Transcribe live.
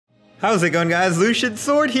How's it going, guys? Lucian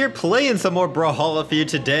Sword here, playing some more Brawlhalla for you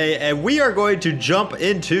today, and we are going to jump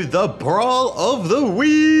into the Brawl of the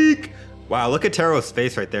Week! Wow, look at Taro's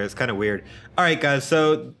face right there, it's kind of weird. Alright guys,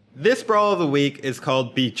 so this Brawl of the Week is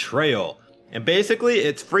called Betrayal, and basically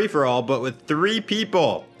it's free-for-all, but with 3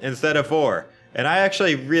 people instead of 4. And I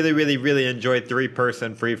actually really enjoy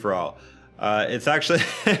 3-person free-for-all. It's actually,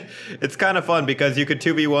 it's kind of fun because you could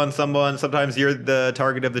 2v1 someone, sometimes you're the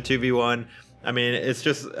target of the 2v1. I mean,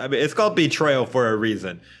 it's called Betrayal for a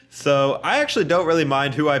reason. So I actually don't really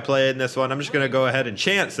mind who I play in this one. I'm just gonna go ahead and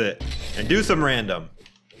chance it and do some random.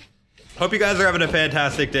 Hope you guys are having a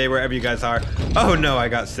fantastic day wherever you guys are. Oh no, I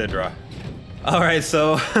got Sidra. Alright,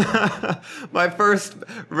 so my first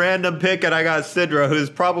random pick and I got Sidra,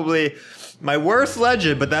 who's probably my worst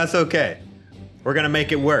legend, but that's okay. We're gonna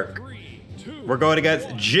make it work. We're going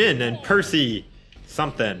against Jin and Percy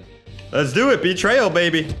something. Let's do it, Betrayal,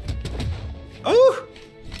 baby. Oh!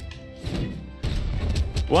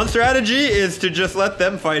 One strategy is to just let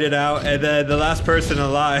them fight it out, and then the last person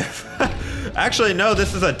alive. Actually, no,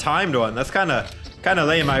 this is a timed one. That's kind of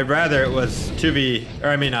lame. I'd rather it was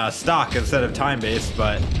stock instead of time-based,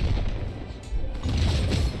 but.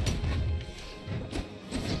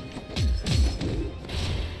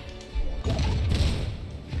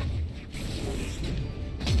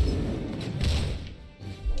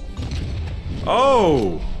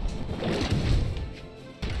 Oh!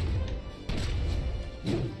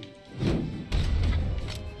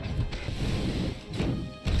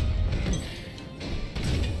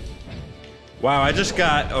 Wow, I just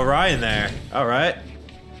got Orion there. All right.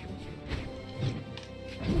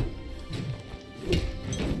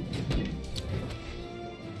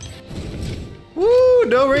 Woo!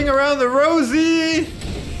 No ring around the rosy.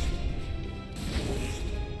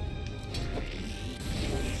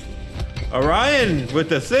 Orion with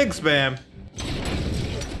the sig spam.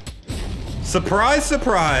 Surprise,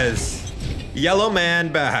 surprise. Yellow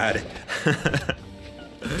man bad.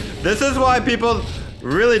 This is why people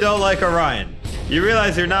really don't like Orion. You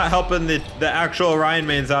realize you're not helping the actual Orion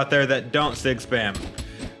mains out there that don't sig spam.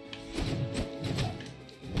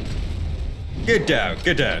 Good down,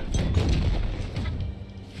 good down.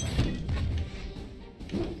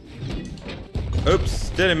 Oops,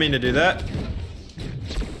 didn't mean to do that.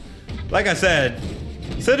 Like I said,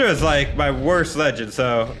 Sidra is like my worst legend,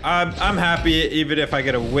 so I'm happy even if I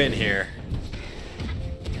get a win here.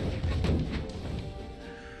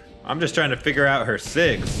 I'm just trying to figure out her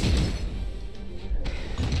sigs.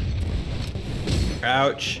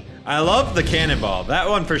 Ouch. I love the cannonball. That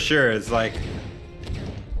one for sure is like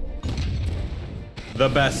the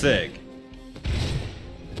best sig.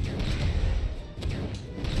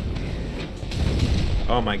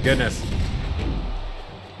 Oh my goodness.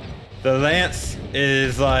 The Lance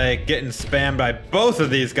is like getting spammed by both of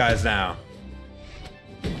these guys now.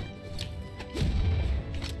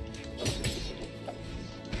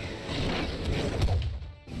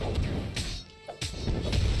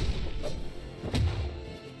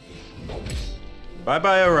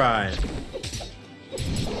 Bye-bye, Orion.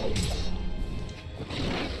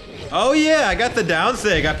 Oh yeah, I got the down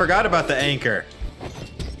sig. I forgot about the anchor.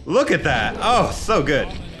 Look at that. Oh, so good.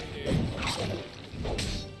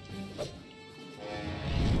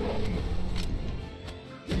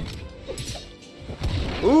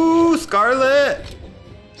 Ooh, Scarlet.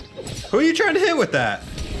 Who are you trying to hit with that?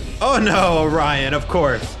 Oh no, Orion, of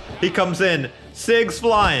course. He comes in, sigs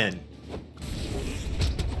flying.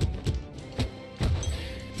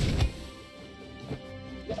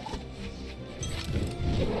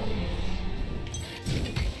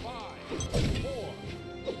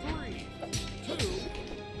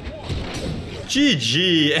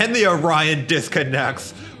 GG, and the Orion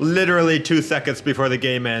disconnects literally 2 seconds before the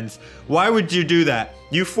game ends. Why would you do that?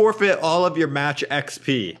 You forfeit all of your match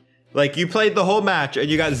XP. Like, you played the whole match and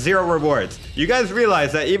you got 0 rewards. You guys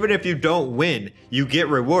realize that even if you don't win, you get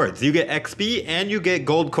rewards. You get XP and you get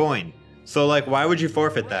gold coin. So like, why would you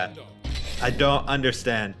forfeit that? I don't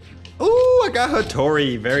understand. Ooh, I got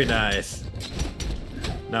Hattori, very nice.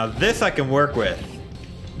 Now this I can work with.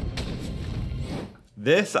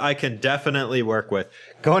 This I can definitely work with.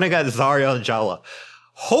 Going against Zarya and Jala.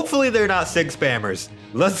 Hopefully they're not sig spammers.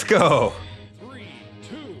 Let's go. 3,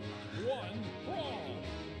 2, 1, brawl.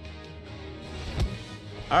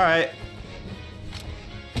 All right.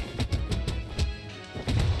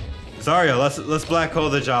 Zarya, let's black hole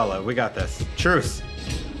the Jala. We got this. Truce.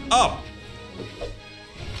 Oh.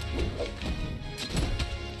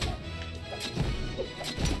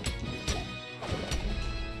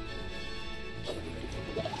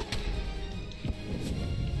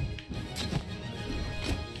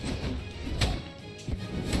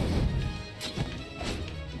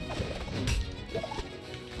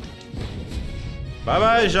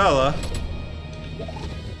 Bye-bye, Jala.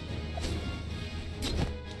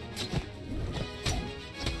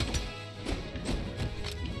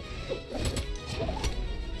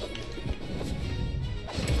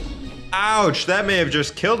 Ouch, that may have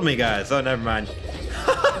just killed me, guys. Oh, never mind.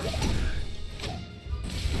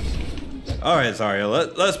 All right, sorry.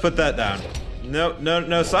 Let's put that down.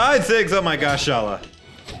 No side zigs. Oh my gosh, Shala.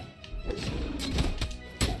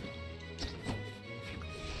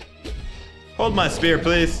 Hold my spear,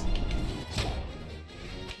 please.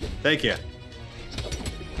 Thank you.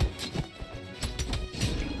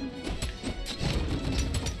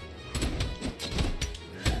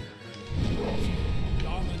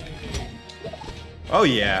 Oh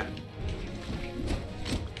yeah.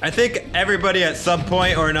 I think everybody at some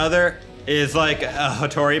point or another is like a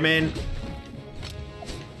Hattori main.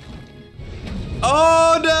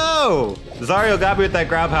 Oh no! Zario got me with that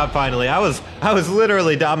grab hop finally. I was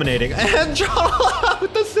literally dominating. And Jala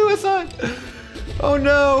with the suicide! Oh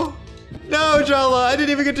no! No, Jala, I didn't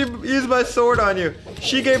even get to use my sword on you.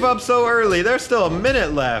 She gave up so early. There's still a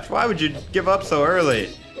minute left. Why would you give up so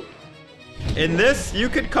early? In this, you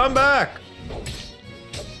could come back.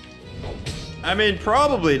 I mean,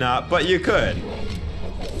 probably not, but you could.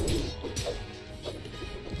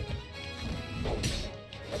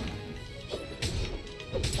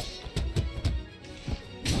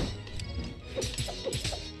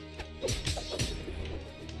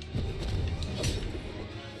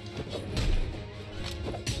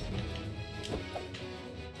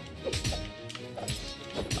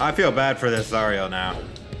 I feel bad for this Zario now.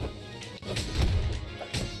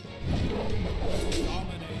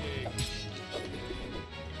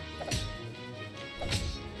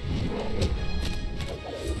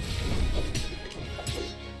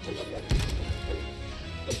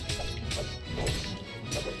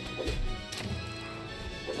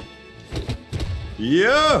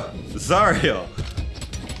 Yo, Zario,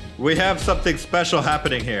 we have something special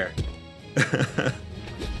happening here.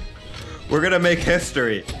 We're gonna make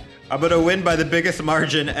history. I'm gonna win by the biggest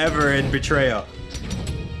margin ever in Betrayal.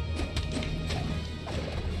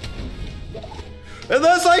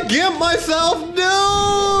 Unless I gimp myself,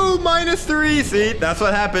 no! -3, see? That's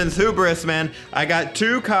what happens, hubris, man. I got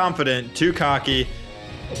too confident, too cocky.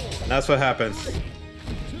 That's what happens.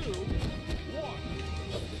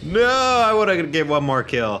 No, I wanna give one more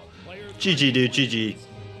kill. GG, dude, GG.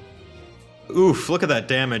 Oof, look at that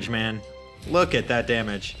damage, man. Look at that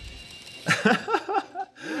damage.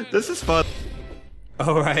 This is fun.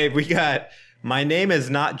 All right, we got, my name is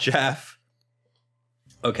not Jeff.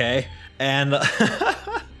 Okay, and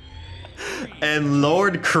and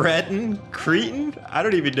Lord Cretan? I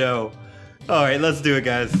don't even know. All right, let's do it,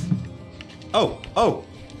 guys. Oh.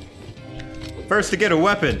 First to get a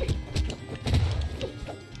weapon.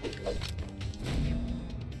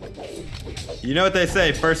 You know what they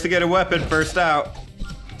say, first to get a weapon, first out.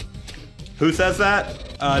 Who says that?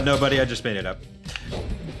 Nobody, I just made it up.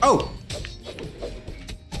 Oh!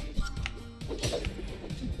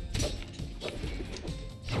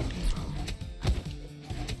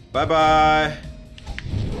 Bye-bye.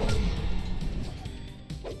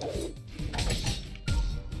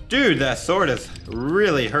 Dude, that sword is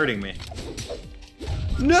really hurting me.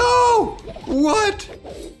 No! What?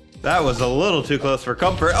 That was a little too close for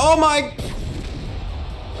comfort. Oh my...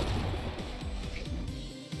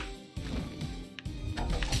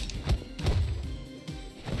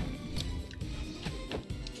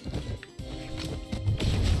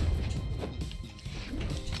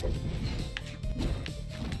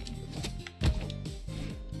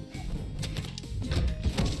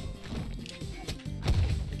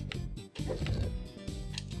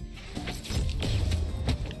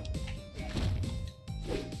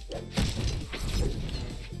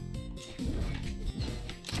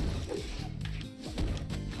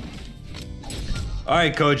 All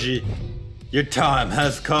right, Koji, your time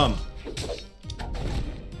has come.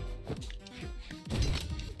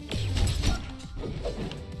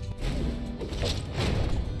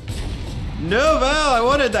 No, Val, I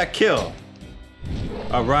wanted that kill.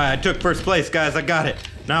 All right, I took first place, guys. I got it.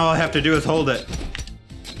 Now all I have to do is hold it.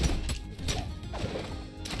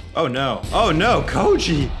 Oh no,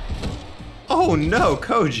 Koji. Oh no,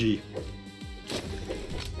 Koji.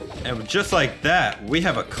 And just like that, we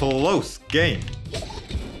have a close game.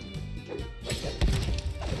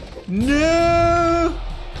 No!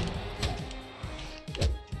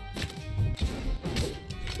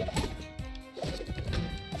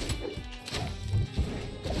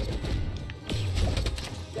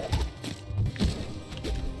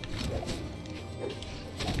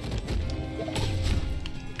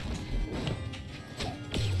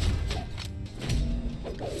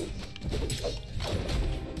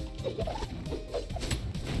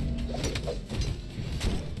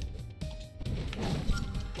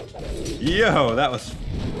 Yo, that's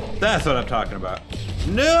what I'm talking about.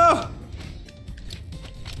 No!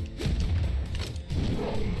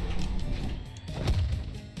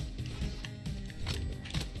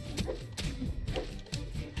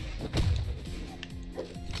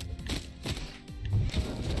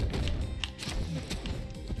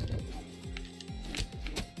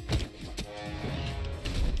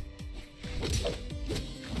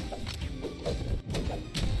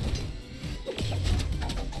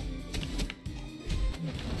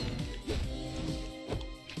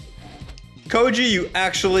 Koji, you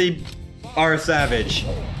actually are a savage.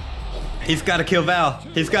 He's gotta kill Val.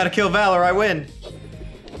 He's gotta kill Val or I win.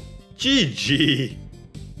 GG.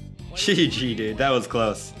 GG, dude. That was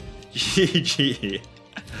close. GG.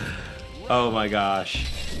 Oh my gosh.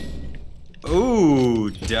 Ooh,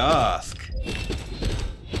 Dusk.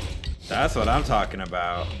 That's what I'm talking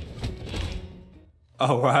about.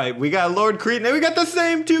 Alright, we got Lord Cretan and we got the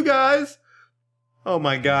same two guys. Oh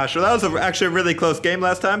my gosh. Well, that was actually a really close game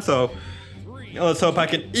last time, so let's hope I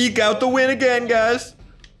can eke out the win again, guys.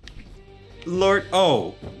 Lord,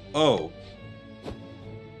 oh.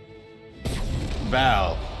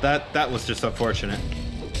 Val, that was just unfortunate.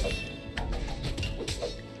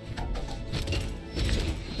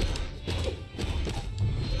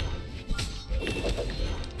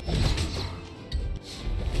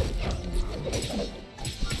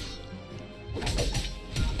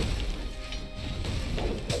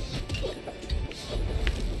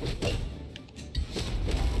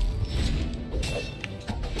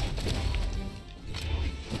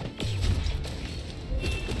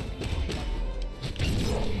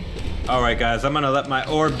 Alright guys, I'm gonna let my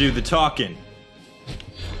orb do the talking.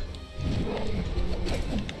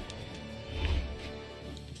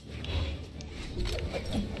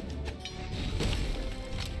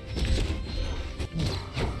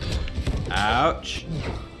 Ouch.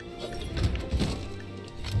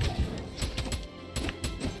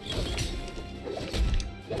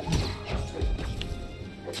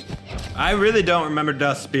 I really don't remember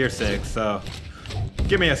Dust Spear 6, so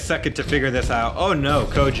give me a second to figure this out. Oh no,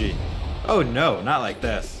 Koji. Oh no, not like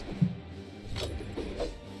this.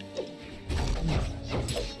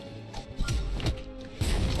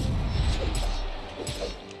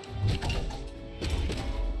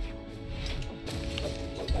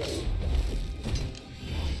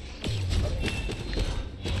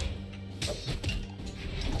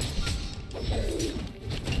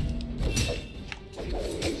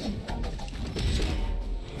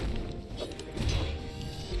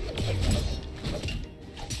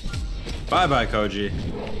 Bye-bye, Koji.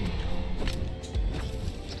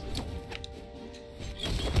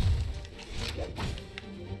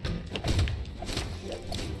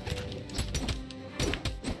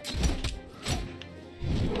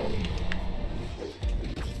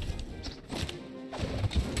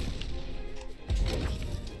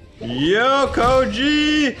 Yo,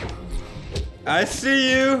 Koji! I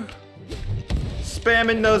see you!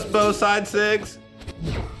 Spamming those bow side sigs.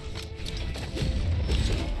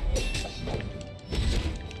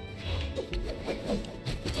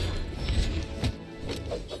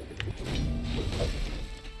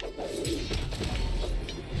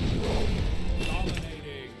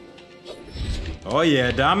 Oh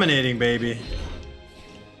yeah, dominating, baby.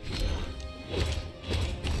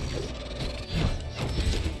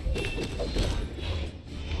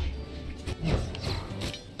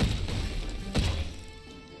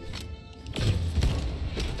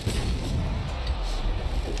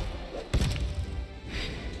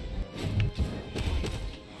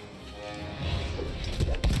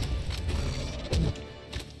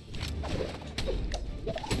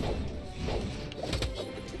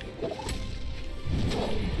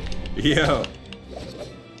 Yo. 5,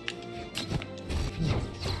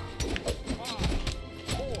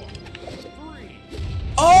 4, 3.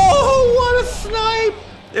 Oh, what a snipe!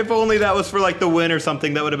 If only that was for like the win or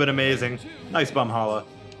something, that would have been amazing. Nice Brawlhalla.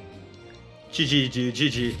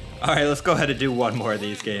 GG. Alright, let's go ahead and do one more of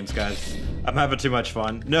these games, guys. I'm having too much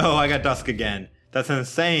fun. No, I got Dusk again. That's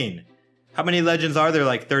insane. How many legends are there?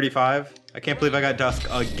 Like 35? I can't believe I got Dusk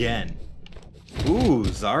again. Ooh,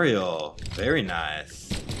 Zariel. Very nice.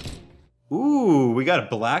 Ooh, we got a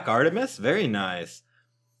Black Artemis? Very nice.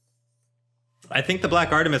 I think the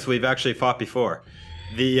Black Artemis we've actually fought before.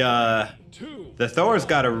 The Thor's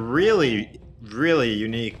got a really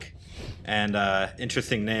unique and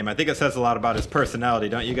interesting name. I think it says a lot about his personality,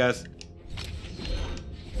 don't you guys?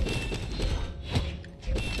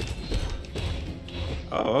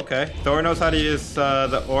 Oh, okay. Thor knows how to use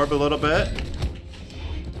the orb a little bit.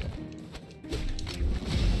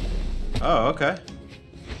 Oh, okay.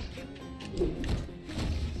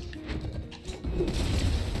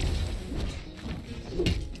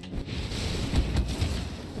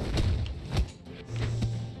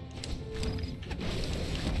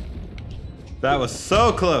 That was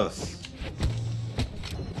so close.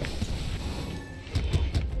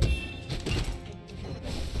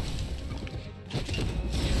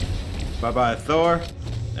 Bye-bye, Thor.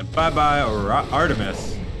 And bye-bye,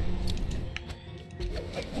 Artemis.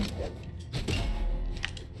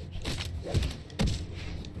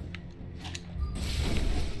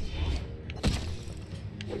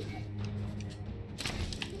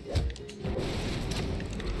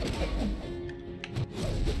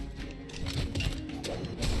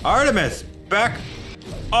 Artemis, back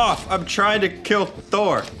off. I'm trying to kill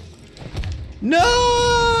Thor.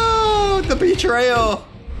 No! The betrayal.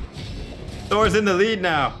 Thor's in the lead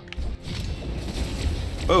now.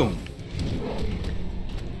 Boom.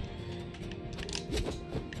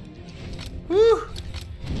 Woo.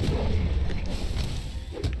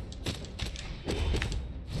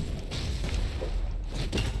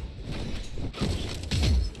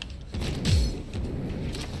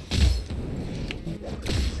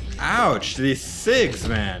 Ouch, these SIGs,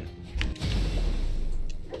 man.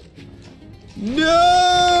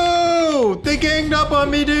 No! They ganged up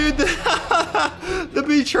on me, dude. The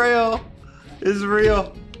betrayal is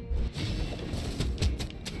real.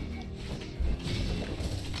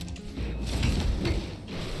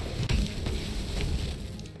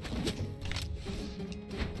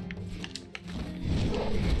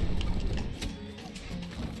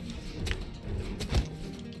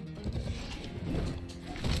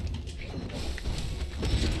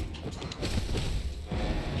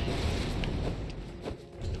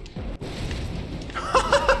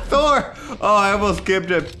 Thor! Oh, I almost skipped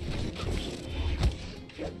him.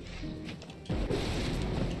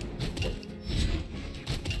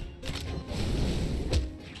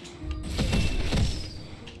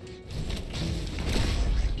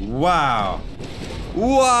 Wow.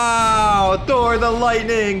 Wow! Thor the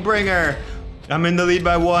lightning bringer! I'm in the lead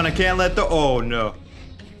by 1. I can't let the... Oh, no.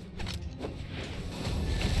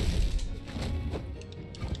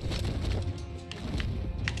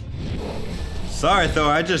 Sorry, Thor,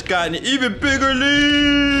 I just got an even bigger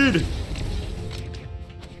lead!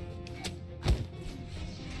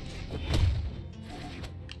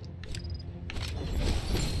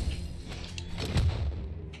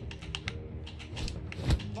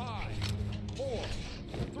 Five, 4,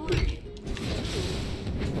 3,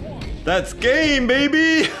 1. That's game,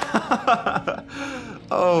 baby!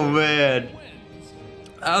 Oh, man.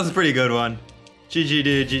 That was a pretty good one. GG,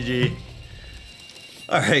 dude, GG.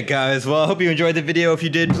 Alright guys, well I hope you enjoyed the video. If you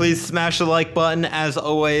did, please smash the like button. As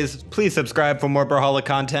always, please subscribe for more Brawlhalla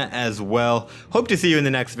content as well. Hope to see you in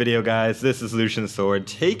the next video, guys. This is Lucian Sword.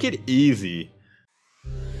 Take it easy.